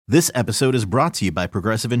This episode is brought to you by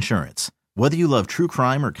Progressive Insurance. Whether you love true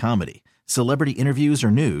crime or comedy, celebrity interviews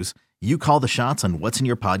or news, you call the shots on what's in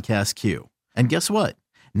your podcast queue. And guess what?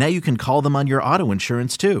 Now you can call them on your auto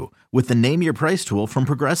insurance too with the Name Your Price tool from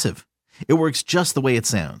Progressive. It works just the way it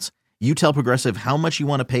sounds. You tell Progressive how much you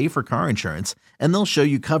want to pay for car insurance, and they'll show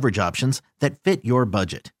you coverage options that fit your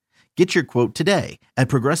budget. Get your quote today at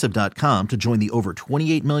Progressive.com to join the over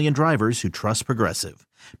 28 million drivers who trust Progressive.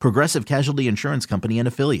 Progressive Casualty Insurance Company and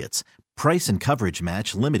Affiliates. Price and coverage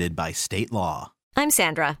match limited by state law. I'm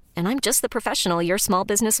Sandra, and I'm just the professional your small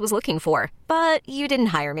business was looking for. But you didn't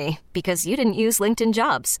hire me because you didn't use LinkedIn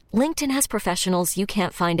Jobs. LinkedIn has professionals you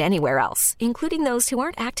can't find anywhere else, including those who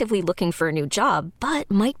aren't actively looking for a new job, but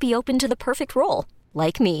might be open to the perfect role,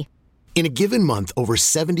 like me. In a given month, over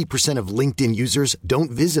 70% of LinkedIn users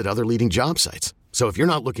don't visit other leading job sites. So if you're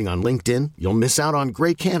not looking on LinkedIn, you'll miss out on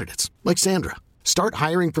great candidates like Sandra. Start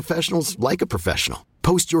hiring professionals like a professional.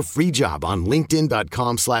 Post your free job on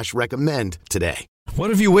linkedin.com/recommend today. What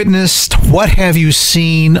have you witnessed? What have you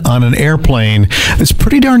seen on an airplane that's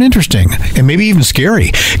pretty darn interesting and maybe even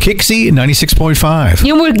scary? Kixie 96.5.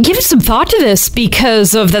 You know, we're giving some thought to this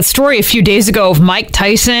because of that story a few days ago of Mike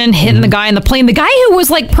Tyson hitting the guy in the plane, the guy who was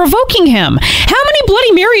like provoking him. How many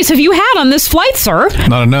Bloody Marys have you had on this flight, sir?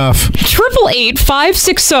 Not enough.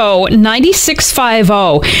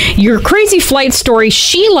 888-560-9650. Your crazy flight story.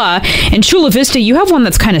 Sheila in Chula Vista, you have one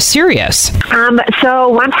that's kind of serious. So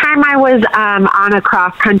one time I was on a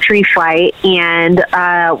cross-country flight, and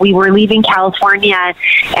we were leaving California,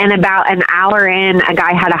 and about an hour in, a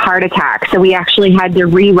guy had a heart attack. So we actually had to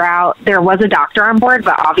reroute. There was a doctor on board,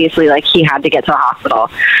 but obviously, he had to get to a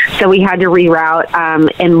hospital. So we had to reroute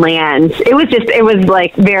and land. It was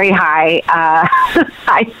very high,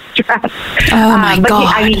 high stress. Oh my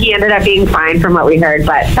God! He ended up being fine from what we heard,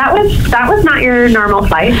 but that was not your normal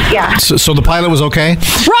flight. Yeah. So the pilot was okay?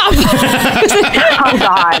 Rob! Oh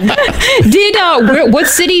God! What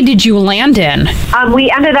city did you land in? We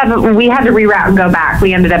had to reroute and go back.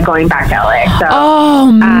 We ended up going back to LA. So.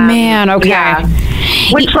 Oh man! Okay. Yeah.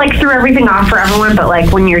 Which threw everything off for everyone, but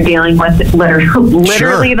when you're dealing with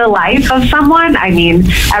literally the life of someone,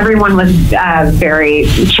 everyone was very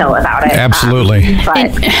chill about it. Absolutely.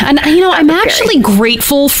 I'm actually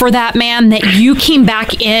grateful for that, man, that you came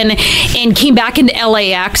back into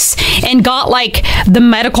LAX and got the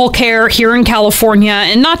medical care here in California,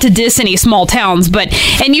 and not to diss any small towns,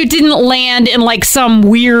 and you didn't land in some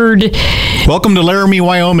weird. Welcome to Laramie,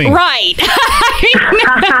 Wyoming. Right.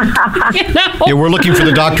 Yeah, we're looking for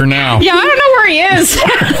the doctor now. Yeah, I don't know where he is.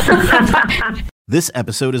 This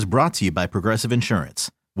episode is brought to you by Progressive Insurance.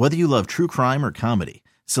 Whether you love true crime or comedy,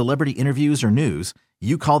 celebrity interviews or news,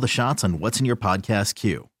 you call the shots on what's in your podcast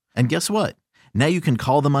queue. And guess what? Now you can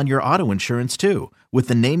call them on your auto insurance too with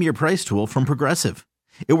the Name Your Price tool from Progressive.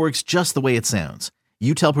 It works just the way it sounds.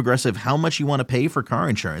 You tell Progressive how much you want to pay for car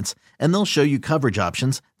insurance, and they'll show you coverage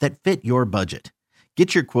options that fit your budget.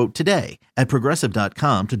 Get your quote today at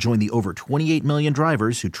Progressive.com to join the over 28 million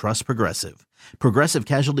drivers who trust Progressive. Progressive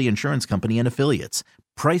Casualty Insurance Company and Affiliates.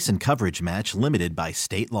 Price and coverage match limited by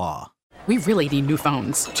state law. We really need new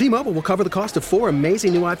phones. T-Mobile will cover the cost of 4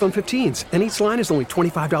 amazing new iPhone 15s, and each line is only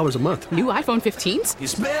 $25 a month. New iPhone 15s?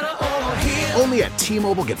 It's better over here. Only at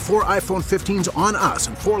T-Mobile, get 4 iPhone 15s on us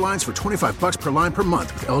and 4 lines for $25 per line per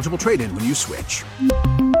month with eligible trade-in when you switch.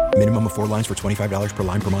 Minimum of 4 lines for $25 per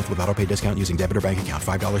line per month with autopay discount using debit or bank account.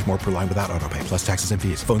 $5 more per line without autopay, plus taxes and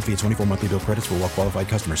fees. Phone fee at 24 monthly bill credits for well-qualified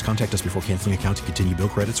customers. Contact us before canceling account to continue bill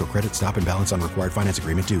credits or credit stop and balance on required finance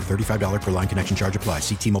agreement due. $35 per line connection charge applies.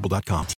 See T-Mobile.com.